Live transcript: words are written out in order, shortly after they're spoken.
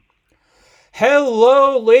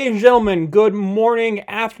Hello, ladies and gentlemen. Good morning,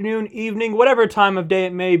 afternoon, evening, whatever time of day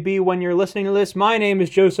it may be when you're listening to this. My name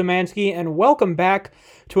is Joe Szymanski, and welcome back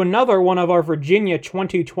to another one of our Virginia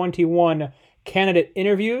 2021 candidate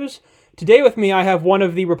interviews. Today with me, I have one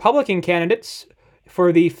of the Republican candidates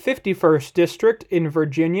for the 51st District in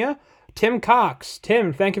Virginia, Tim Cox.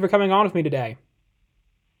 Tim, thank you for coming on with me today.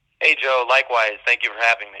 Hey, Joe. Likewise. Thank you for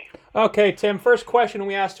having me. Okay, Tim, first question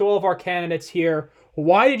we ask to all of our candidates here.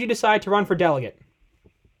 Why did you decide to run for delegate?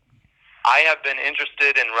 I have been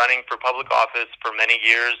interested in running for public office for many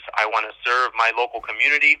years. I want to serve my local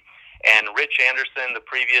community, and Rich Anderson, the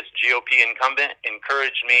previous GOP incumbent,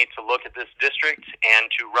 encouraged me to look at this district and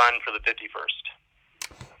to run for the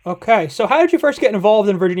 51st. Okay, so how did you first get involved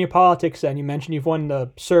in Virginia politics then? You mentioned you've wanted to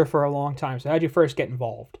serve for a long time, so how did you first get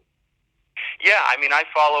involved? Yeah, I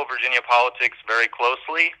follow Virginia politics very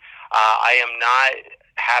closely. I am not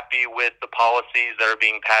happy with the policies that are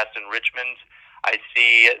being passed in Richmond. I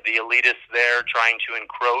see the elitists there trying to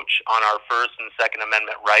encroach on our First and Second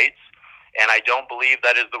Amendment rights, and I don't believe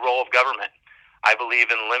that is the role of government. I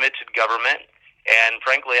believe in limited government, and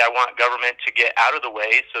frankly, I want government to get out of the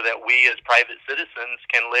way so that we as private citizens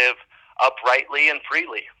can live uprightly and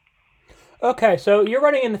freely. Okay, so you're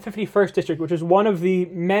running in the 51st District, which is one of the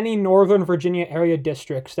many Northern Virginia area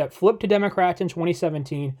districts that flipped to Democrats in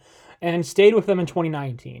 2017 and stayed with them in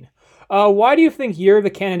 2019. Why do you think you're the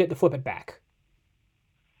candidate to flip it back?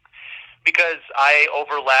 Because I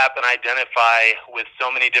overlap and identify with so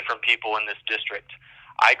many different people in this district.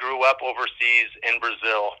 I grew up overseas in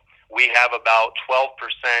Brazil. We have about 12%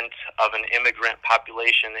 of an immigrant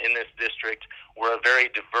population in this district. We're a very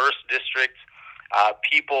diverse district.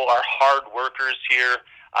 People are hard workers here.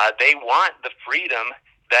 They want the freedom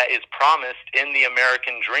that is promised in the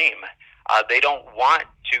American dream. They don't want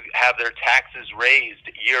to have their taxes raised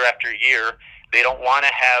year after year. They don't want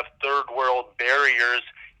to have third world barriers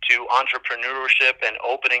to entrepreneurship and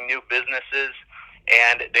opening new businesses.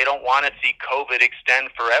 And they don't want to see COVID extend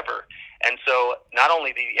forever. And so not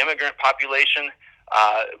only the immigrant population,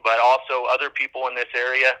 but also other people in this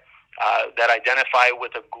area that identify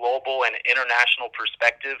with a global and international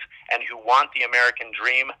perspective and who want the American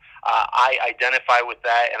dream. I identify with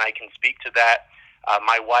that, and I can speak to that.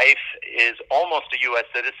 My wife is almost a U.S.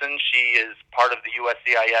 citizen. She is part of the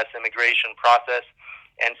USCIS immigration process.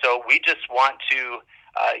 And so we just want to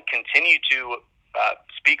continue to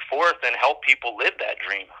speak forth and help people live that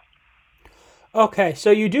dream. Okay,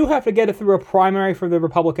 so you do have to get it through a primary for the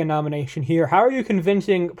Republican nomination here. How are you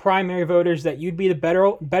convincing primary voters that you'd be the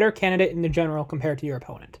better candidate in the general compared to your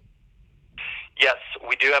opponent? Yes,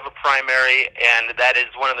 we do have a primary, and that is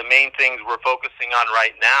one of the main things we're focusing on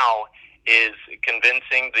right now is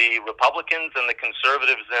convincing the Republicans and the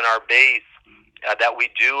conservatives in our base that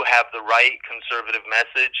we do have the right conservative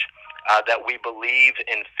message, that we believe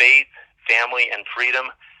in faith, family, and freedom.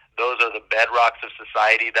 Those are the bedrocks of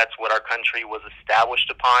society. That's what our country was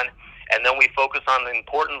established upon. And then we focus on the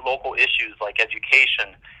important local issues like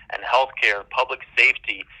education and healthcare, public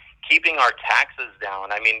safety, keeping our taxes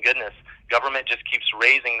down. Goodness, government just keeps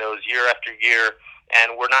raising those year after year,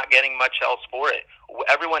 and we're not getting much else for it.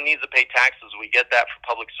 Everyone needs to pay taxes. We get that for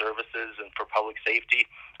public services and for public safety,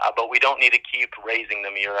 but we don't need to keep raising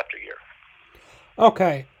them year after year.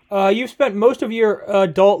 Okay. You've spent most of your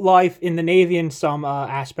adult life in the Navy in some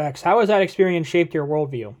aspects. How has that experience shaped your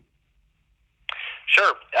worldview?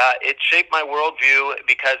 Sure. It shaped my worldview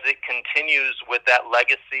because it continues with that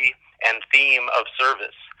legacy and theme of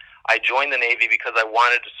service. I joined the Navy because I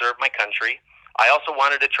wanted to serve my country. I also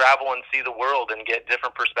wanted to travel and see the world and get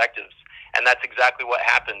different perspectives. And that's exactly what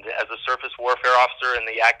happened. As a surface warfare officer in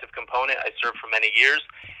the active component, I served for many years.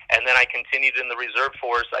 And then I continued in the reserve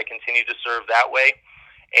force. I continued to serve that way.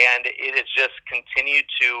 And it has just continued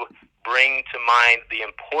to bring to mind the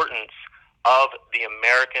importance of the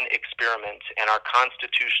American experiment and our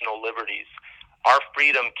constitutional liberties. Our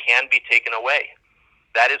freedom can be taken away.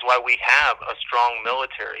 That is why we have a strong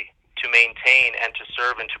military to maintain and to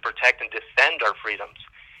serve and to protect and defend our freedoms.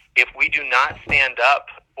 If we do not stand up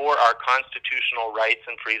for our constitutional rights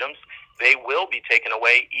and freedoms, they will be taken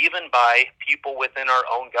away even by people within our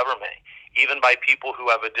own government, even by people who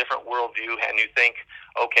have a different worldview and who think,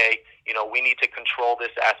 okay, we need to control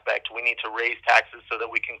this aspect. We need to raise taxes so that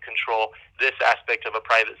we can control this aspect of a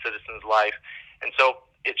private citizen's life. And so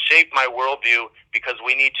it shaped my worldview because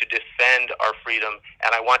we need to defend our freedom,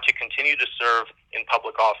 and I want to continue to serve in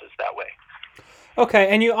public office that way. Okay,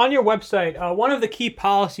 and you on your website, one of the key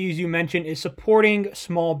policies you mentioned is supporting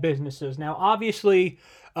small businesses. Now, obviously,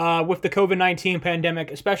 with the COVID-19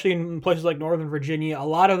 pandemic, especially in places like Northern Virginia, a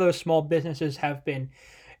lot of those small businesses have been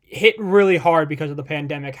hit really hard because of the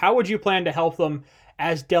pandemic. How would you plan to help them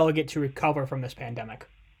as delegate to recover from this pandemic?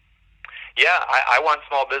 Yeah, I want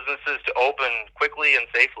small businesses to open quickly and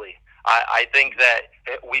safely. I think that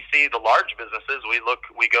we see the large businesses.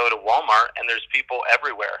 We go to Walmart, and there's people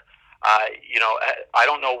everywhere. I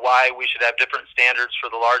don't know why we should have different standards for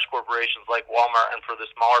the large corporations like Walmart and for the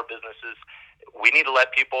smaller businesses. We need to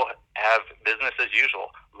let people have business as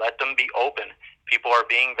usual. Let them be open. People are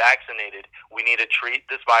being vaccinated. We need to treat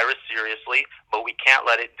this virus seriously, but we can't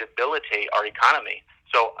let it debilitate our economy.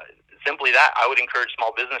 So simply that, I would encourage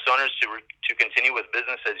small business owners to continue with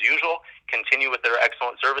business as usual, continue with their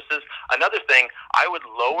excellent services. Another thing, I would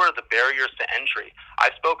lower the barriers to entry.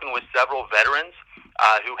 I've spoken with several veterans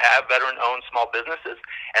who have veteran-owned small businesses,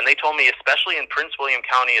 and they told me, especially in Prince William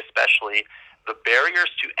County, the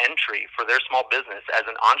barriers to entry for their small business as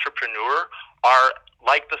an entrepreneur are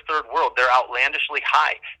like the third world. They're outlandishly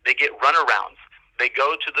high. They get runarounds. They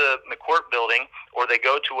go to the McCourt building or they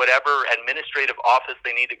go to whatever administrative office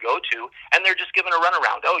they need to go to, and they're just given a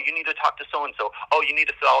runaround. Oh, you need to talk to so-and-so. Oh, you need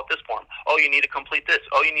to fill out this form. Oh, you need to complete this.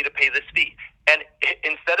 Oh, you need to pay this fee. And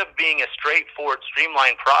instead of being a straightforward,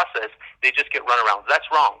 streamlined process, they just get runarounds. That's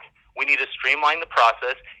wrong. We need to streamline the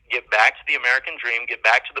process, get back to the American dream, get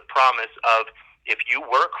back to the promise of if you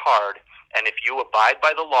work hard and if you abide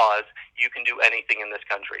by the laws, you can do anything in this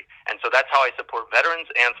country. And so that's how I support veterans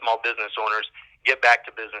and small business owners. Get back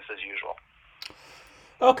to business as usual.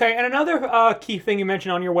 Okay, and another key thing you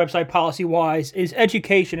mentioned on your website, policy-wise, is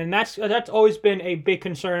education, and that's always been a big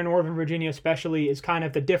concern in Northern Virginia, especially, is kind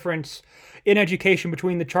of the difference in education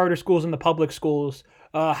between the charter schools and the public schools.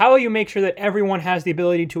 How will you make sure that everyone has the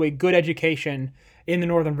ability to a good education in the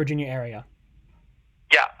Northern Virginia area?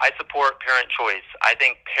 Yeah, I support parent choice. I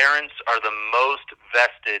think parents are the most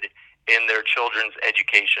vested in their children's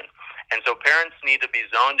education. And so parents need to be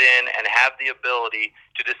zoned in and have the ability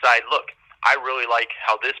to decide, look, I really like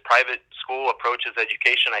how this private school approaches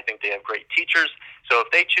education. I think they have great teachers. So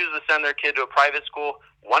if they choose to send their kid to a private school,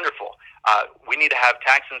 wonderful. We need to have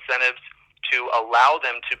tax incentives to allow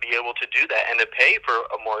them to be able to do that and to pay for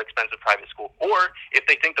a more expensive private school. Or if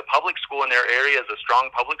they think the public school in their area is a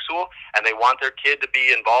strong public school and they want their kid to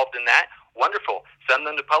be involved in that, wonderful. Send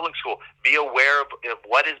them to public school. Be aware of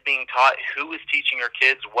what is being taught, who is teaching your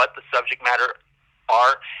kids, what the subject matter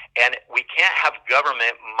are, and we can't have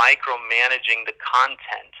government micromanaging the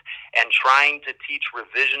content and trying to teach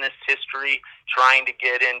revisionist history, trying to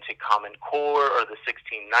get into Common Core or the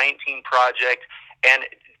 1619 Project, and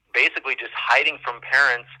basically just hiding from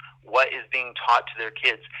parents what is being taught to their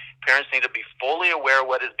kids. Parents need to be fully aware of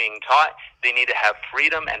what is being taught. They need to have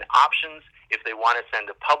freedom and options if they want to send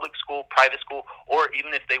to public school, private school, or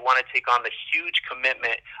even if they want to take on the huge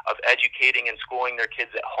commitment of educating and schooling their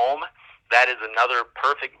kids at home. That is another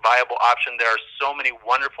perfect, viable option. There are so many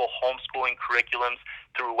wonderful homeschooling curriculums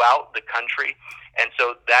throughout the country, and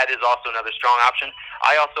so that is also another strong option.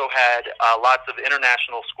 I also had lots of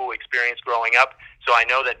international school experience growing up, so I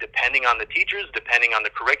know that depending on the teachers, depending on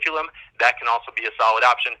the curriculum, that can also be a solid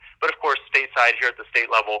option. But of course, stateside here at the state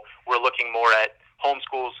level, we're looking more at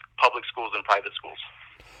homeschools, public schools, and private schools.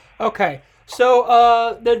 Okay.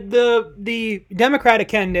 So the Democratic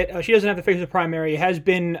candidate, she doesn't have to face a primary, has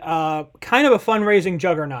been kind of a fundraising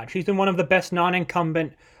juggernaut. She's been one of the best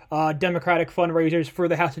non-incumbent Democratic fundraisers for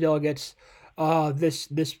the House of Delegates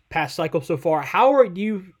this past cycle so far. How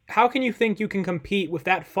can you think you can compete with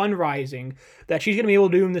that fundraising that she's going to be able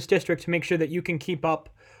to do in this district to make sure that you can keep up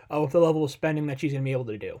with the level of spending that she's going to be able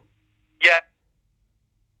to do? Yeah.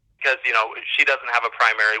 Because, she doesn't have a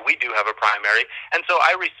primary. We do have a primary. And so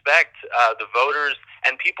I respect the voters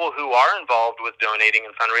and people who are involved with donating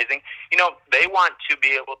and fundraising. They want to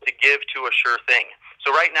be able to give to a sure thing.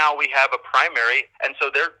 So right now we have a primary, and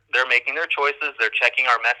so they're making their choices. They're checking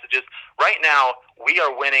our messages. Right now we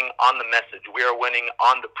are winning on the message. We are winning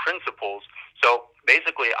on the principles. So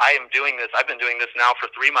basically I am doing this. I've been doing this now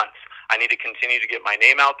for 3 months. I need to continue to get my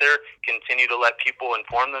name out there, continue to let people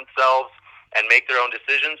inform themselves and make their own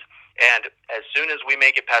decisions. And as soon as we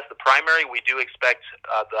make it past the primary, we do expect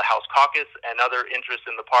the House caucus and other interests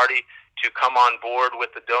in the party to come on board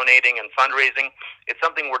with the donating and fundraising. It's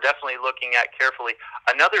something we're definitely looking at carefully.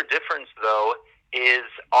 Another difference, though, is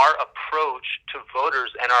our approach to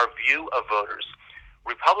voters and our view of voters.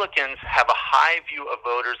 Republicans have a high view of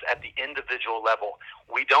voters at the individual level.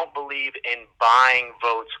 We don't believe in buying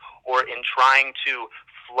votes or in trying to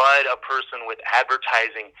flood a person with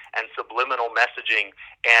advertising and subliminal messaging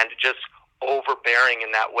and just overbearing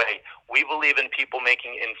in that way. We believe in people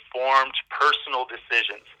making informed personal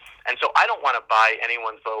decisions. And so I don't want to buy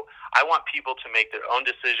anyone's vote. I want people to make their own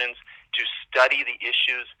decisions, to study the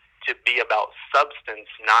issues, to be about substance,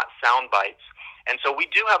 not sound bites. And so we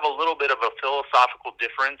do have a little bit of a philosophical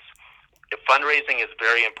difference. Fundraising is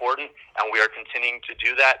very important, and we are continuing to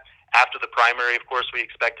do that. After the primary, of course, we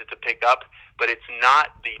expect it to pick up, but it's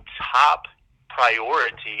not the top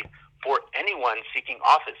priority for anyone seeking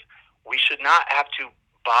office. We should not have to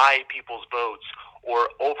buy people's votes or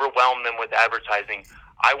overwhelm them with advertising.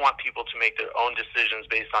 I want people to make their own decisions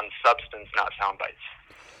based on substance, not sound bites.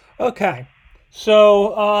 Okay.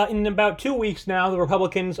 So in about 2 weeks now, the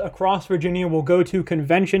Republicans across Virginia will go to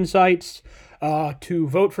convention sites to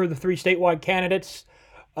vote for the 3 statewide candidates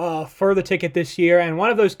for the ticket this year. And one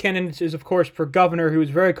of those candidates is, of course, for governor, who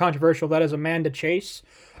is very controversial. That is Amanda Chase.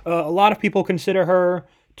 A lot of people consider her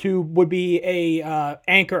would be a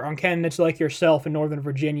anchor on candidates like yourself in Northern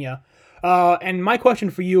Virginia. And my question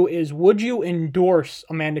for you is, would you endorse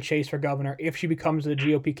Amanda Chase for governor if she becomes the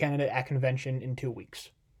GOP candidate at convention in 2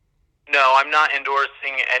 weeks? No, I'm not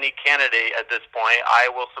endorsing any candidate at this point. I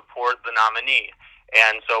will support the nominee.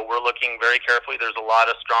 And so we're looking very carefully. There's a lot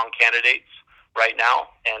of strong candidates right now,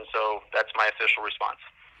 and so that's my official response.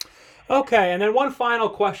 Okay, and then one final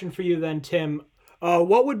question for you then, Tim.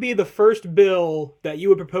 What would be the first bill that you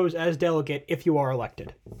would propose as delegate if you are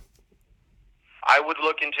elected? I would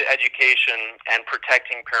look into education and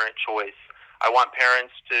protecting parent choice. I want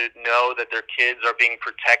parents to know that their kids are being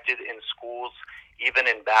protected in schools, even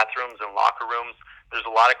in bathrooms and locker rooms. There's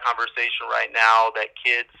a lot of conversation right now that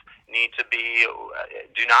kids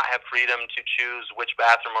do not have freedom to choose which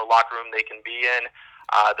bathroom or locker room they can be in,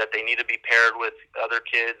 that they need to be paired with other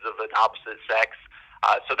kids of an opposite sex.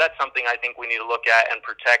 So that's something I think we need to look at and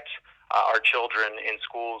protect our children in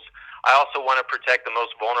schools. I also want to protect the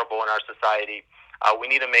most vulnerable in our society. We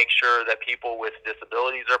need to make sure that people with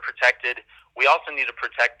disabilities are protected. We also need to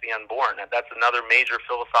protect the unborn. That's another major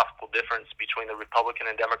philosophical difference between the Republican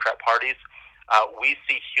and Democrat parties. We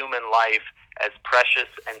see human life as precious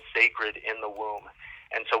and sacred in the womb.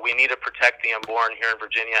 And so we need to protect the unborn here in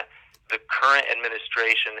Virginia. The current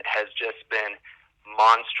administration has just been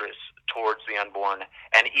monstrous towards the unborn.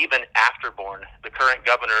 And even afterborn, the current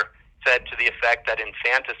governor said to the effect that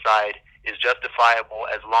infanticide is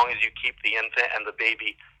justifiable as long as you keep the infant and the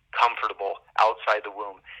baby comfortable outside the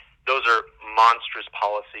womb. Those are monstrous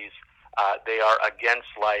policies. They are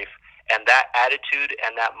against life. And that attitude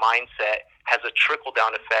and that mindset has a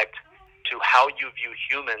trickle-down effect to how you view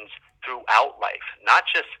humans throughout life, not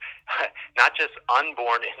just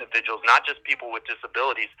unborn individuals, not just people with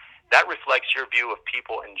disabilities. That reflects your view of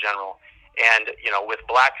people in general. And, with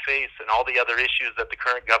blackface and all the other issues that the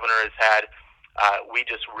current governor has had, we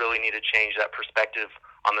just really need to change that perspective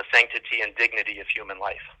on the sanctity and dignity of human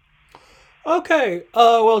life. Okay,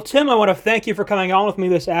 well, Tim, I want to thank you for coming on with me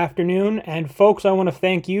this afternoon, and folks, I want to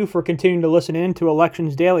thank you for continuing to listen in to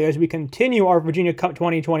Elections Daily as we continue our Virginia Cup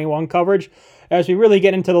 2021 coverage, as we really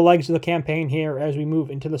get into the legs of the campaign here as we move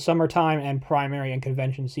into the summertime and primary and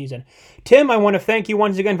convention season. Tim, I want to thank you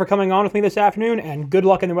once again for coming on with me this afternoon, and good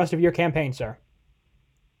luck in the rest of your campaign, sir.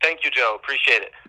 Thank you, Joe. Appreciate it.